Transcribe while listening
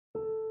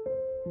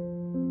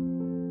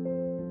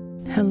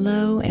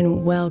Hello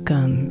and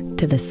welcome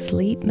to the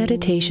Sleep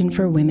Meditation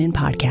for Women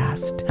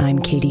podcast. I'm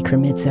Katie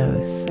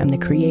Kremitzos. I'm the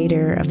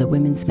creator of the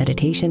Women's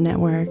Meditation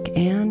Network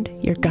and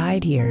your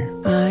guide here.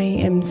 I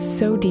am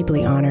so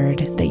deeply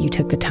honored that you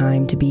took the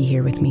time to be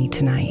here with me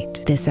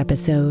tonight. This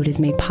episode is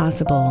made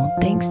possible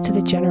thanks to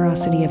the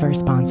generosity of our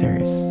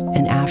sponsors.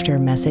 And after a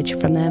message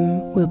from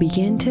them, we'll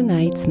begin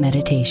tonight's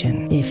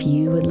meditation. If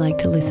you would like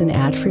to listen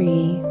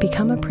ad-free,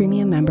 become a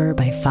premium member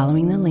by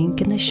following the link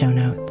in the show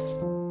notes.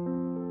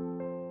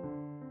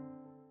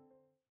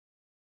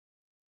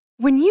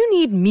 When you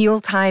need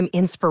mealtime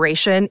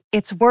inspiration,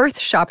 it's worth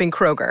shopping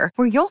Kroger,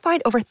 where you'll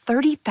find over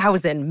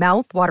 30,000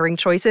 mouth-watering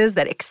choices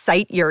that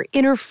excite your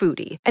inner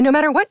foodie. And no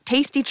matter what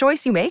tasty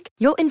choice you make,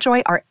 you'll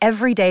enjoy our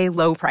everyday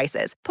low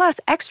prices, plus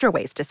extra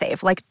ways to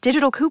save, like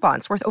digital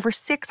coupons worth over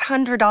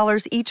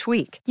 $600 each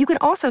week. You can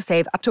also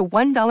save up to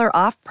 $1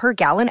 off per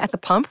gallon at the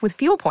pump with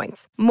fuel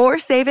points. More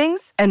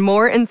savings and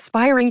more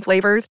inspiring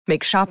flavors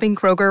make shopping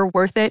Kroger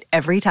worth it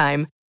every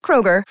time.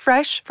 Kroger,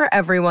 fresh for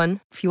everyone.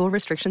 Fuel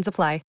restrictions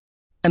apply.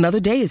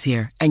 Another day is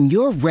here, and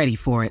you're ready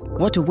for it.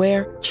 What to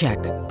wear? Check.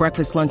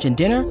 Breakfast, lunch, and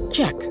dinner?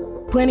 Check.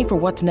 Planning for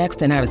what's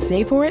next and how to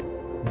save for it?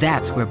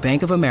 That's where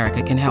Bank of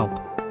America can help.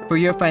 For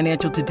your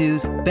financial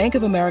to-dos, Bank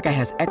of America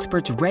has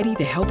experts ready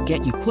to help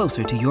get you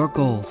closer to your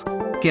goals.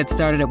 Get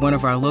started at one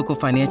of our local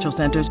financial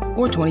centers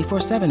or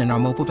 24/7 in our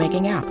mobile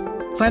banking app.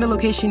 Find a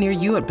location near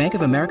you at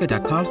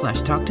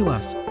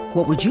bankofamerica.com/talktous.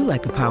 What would you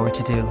like the power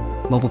to do?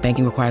 Mobile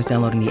banking requires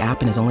downloading the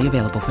app and is only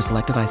available for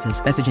select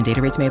devices. Message and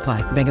data rates may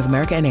apply. Bank of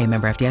America N.A.,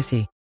 member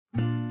FDIC.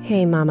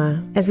 Hey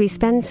Mama, as we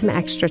spend some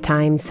extra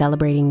time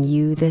celebrating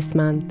you this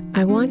month,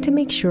 I want to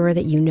make sure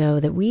that you know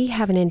that we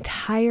have an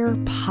entire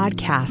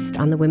podcast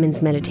on the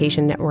Women's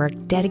Meditation Network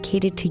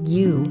dedicated to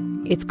you.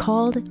 It's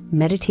called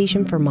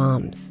Meditation for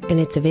Moms, and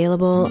it's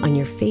available on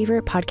your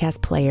favorite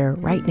podcast player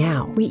right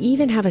now. We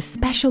even have a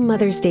special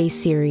Mother's Day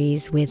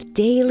series with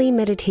daily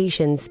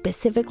meditations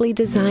specifically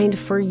designed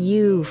for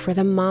you, for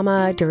the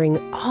mama, during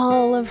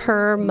all of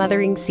her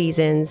mothering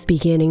seasons,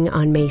 beginning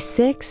on May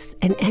 6th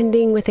and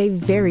ending with a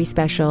very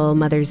special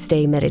Mother's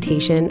Day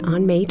meditation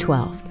on May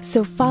 12th.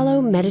 So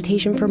follow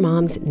Meditation for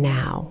Moms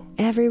now,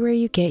 everywhere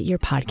you get your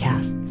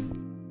podcasts.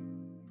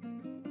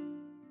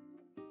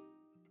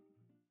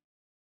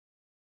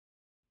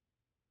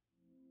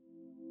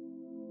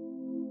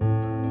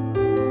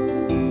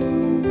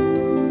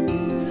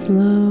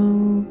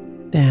 Slow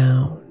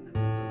down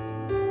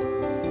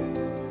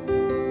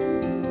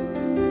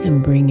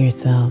and bring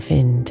yourself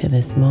into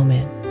this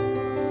moment.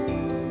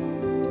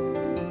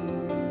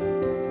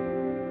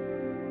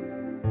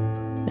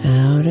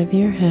 Out of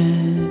your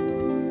head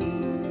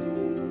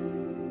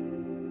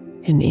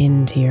and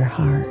into your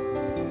heart.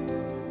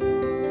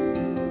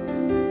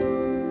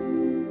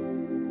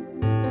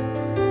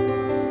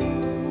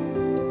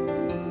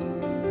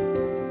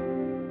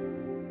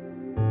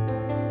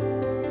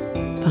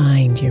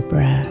 Find your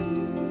breath,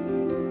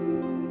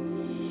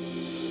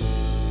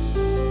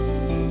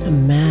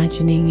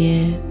 imagining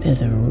it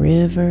as a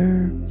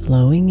river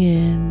flowing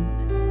in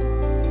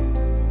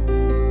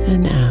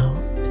and out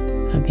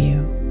of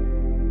you,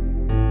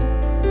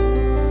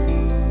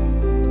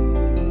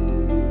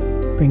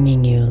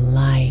 bringing you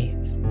life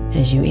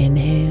as you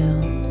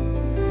inhale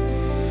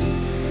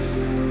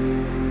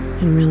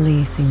and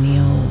releasing the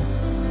old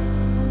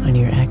on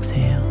your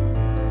exhale.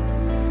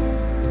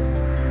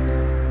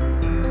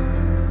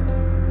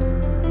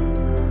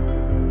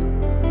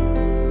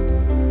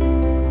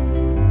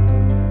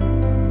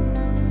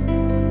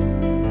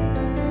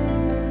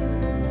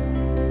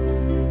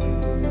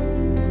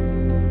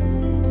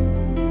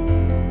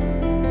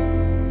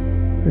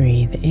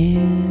 Breathe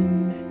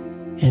in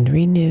and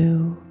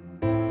renew.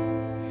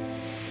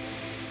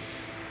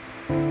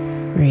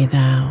 Breathe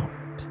out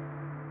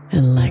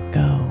and let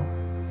go.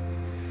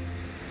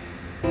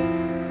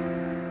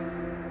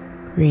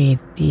 Breathe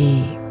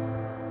deep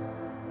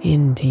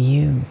into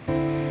you.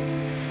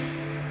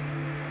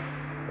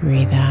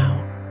 Breathe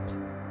out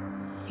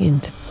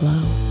into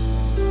flow.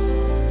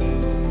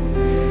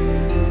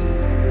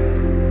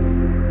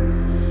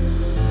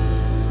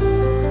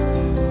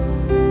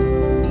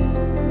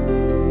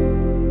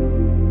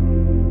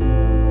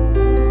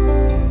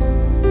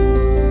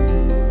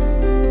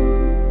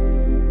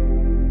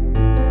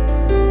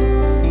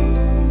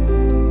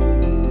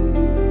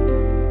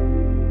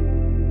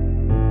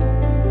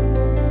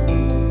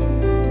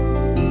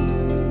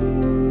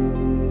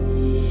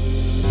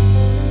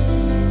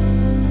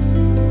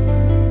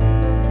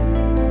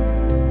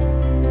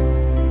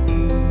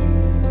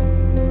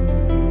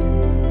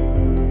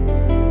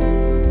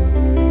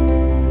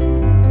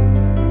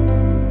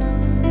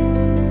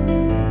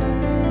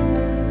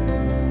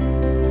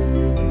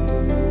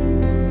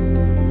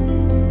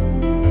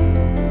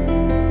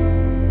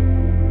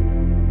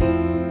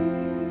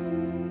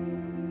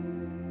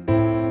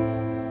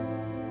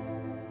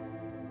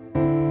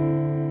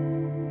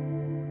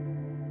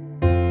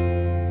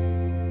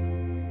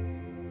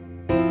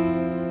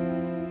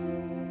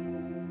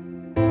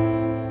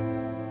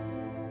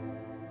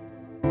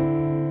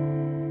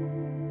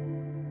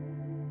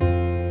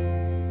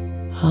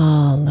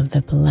 All of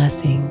the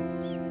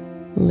blessings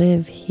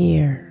live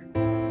here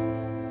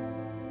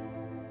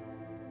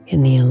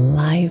in the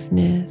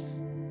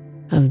aliveness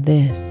of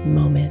this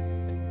moment.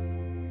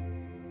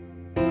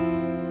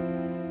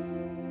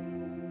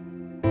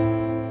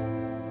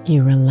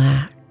 You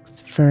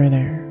relax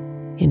further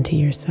into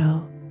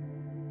yourself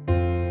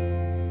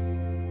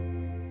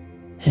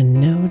and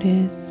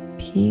notice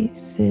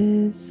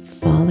pieces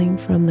falling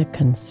from the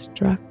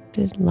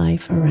constructed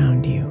life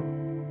around you.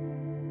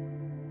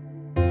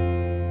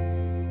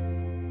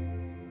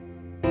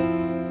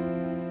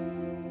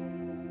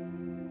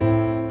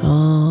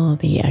 All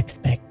the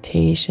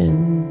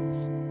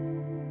expectations,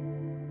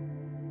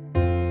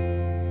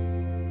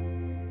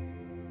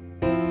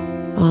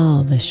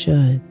 all the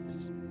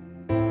shoulds,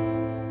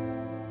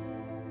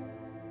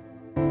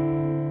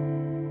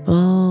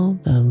 all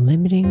the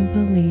limiting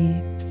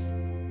beliefs.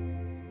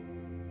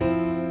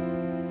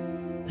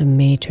 The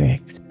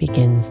matrix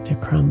begins to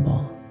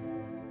crumble,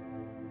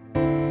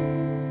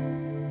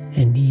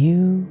 and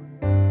you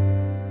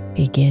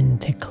begin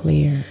to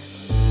clear.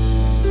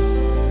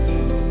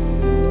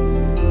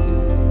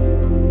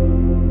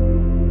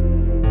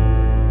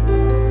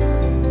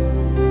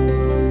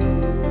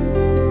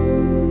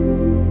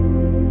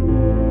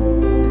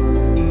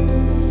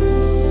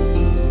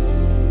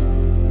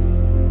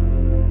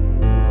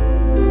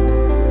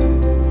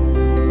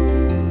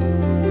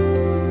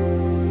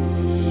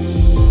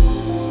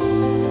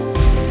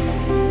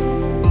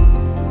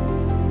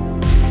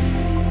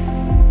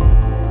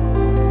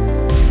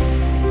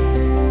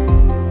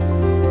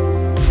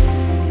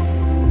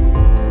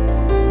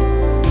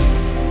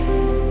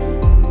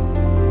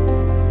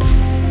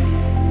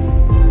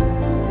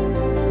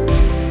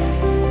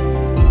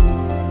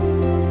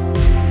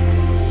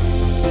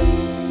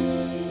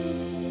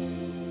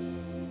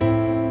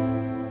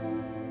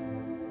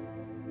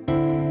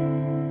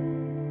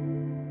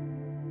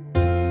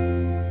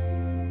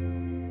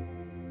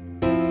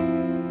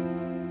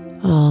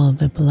 All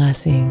the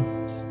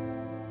blessings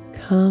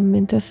come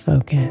into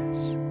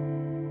focus.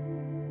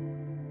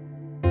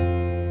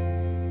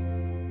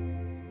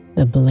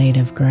 The blade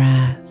of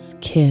grass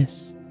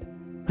kissed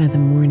by the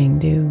morning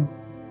dew.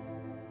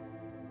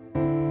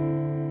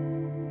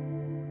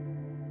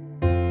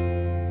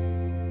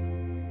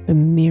 The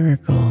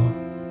miracle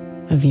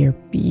of your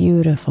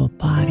beautiful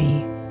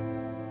body.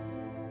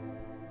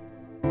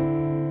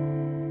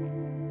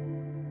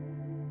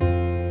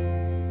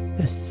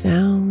 The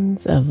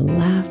sounds of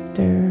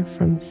laughter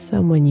from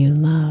someone you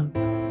love.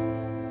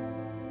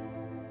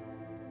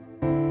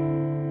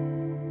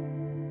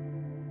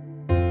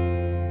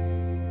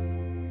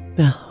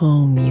 The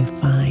home you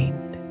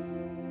find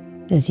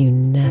as you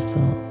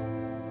nestle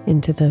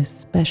into those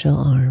special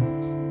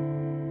arms.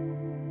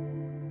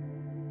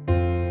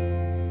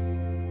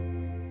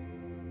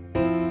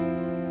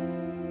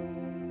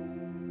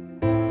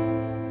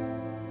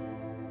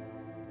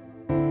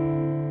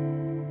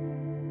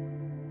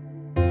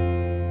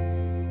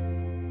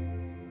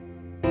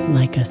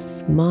 Like a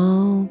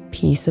small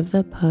piece of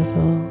the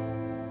puzzle,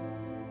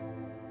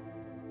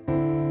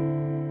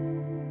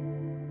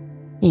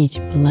 each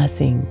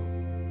blessing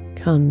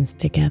comes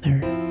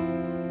together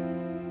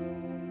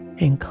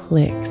and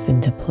clicks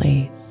into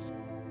place,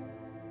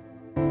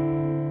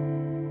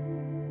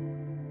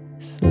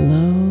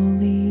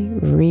 slowly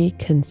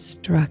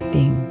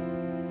reconstructing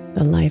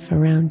the life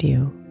around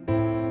you,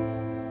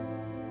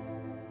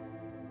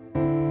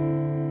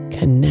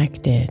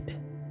 connected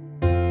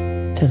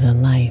to the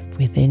life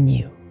within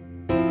you.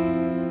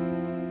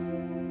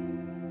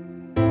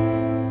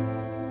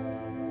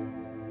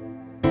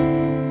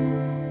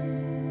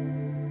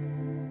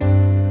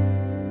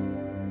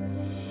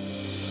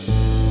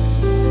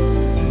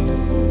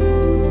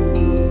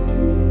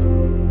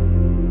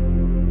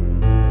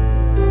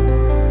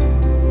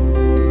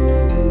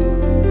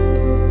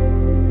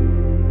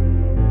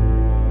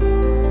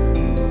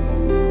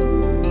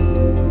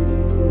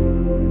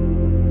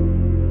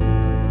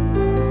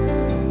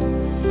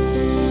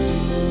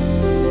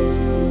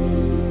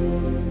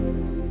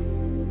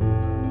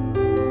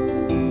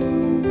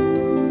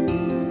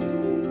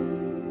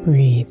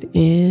 Breathe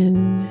in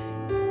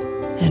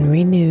and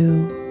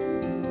renew.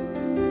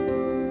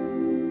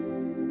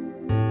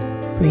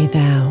 Breathe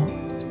out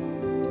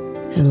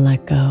and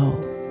let go.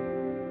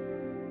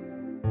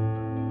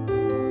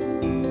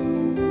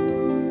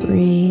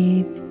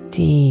 Breathe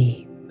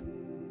deep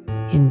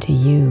into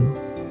you.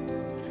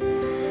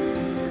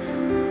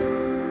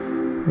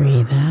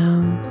 Breathe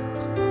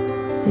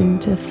out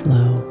into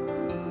flow.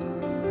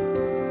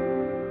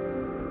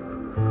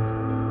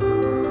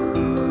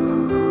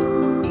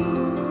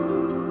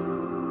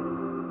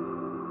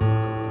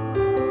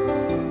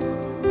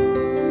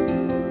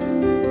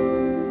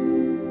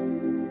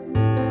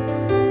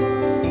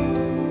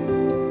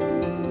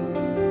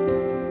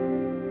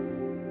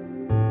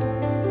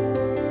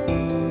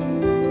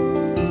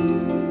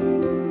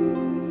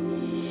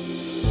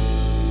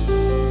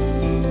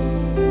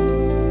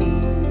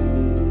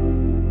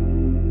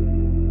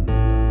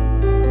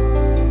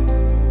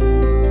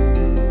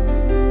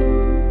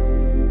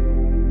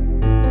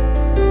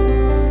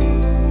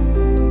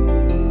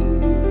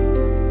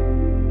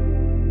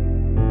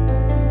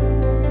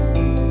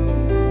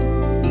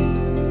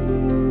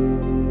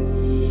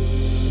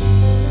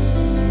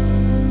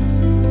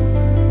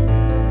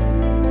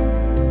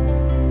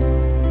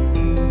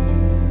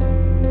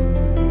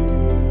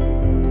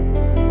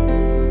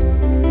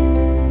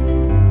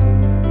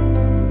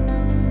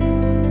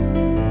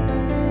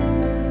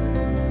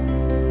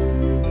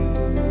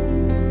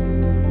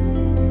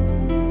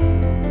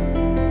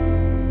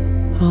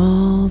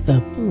 the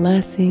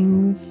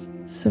blessings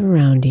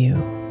surround you.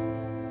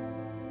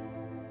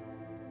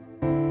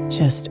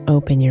 Just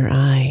open your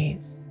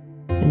eyes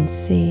and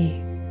see.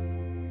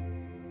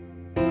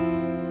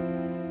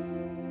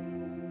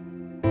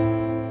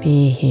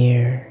 Be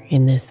here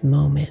in this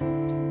moment.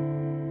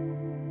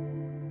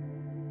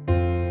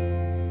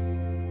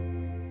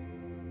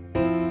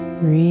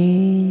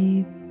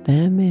 Breathe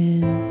them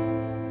in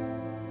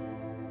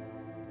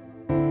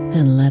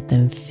and let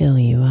them fill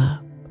you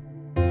up.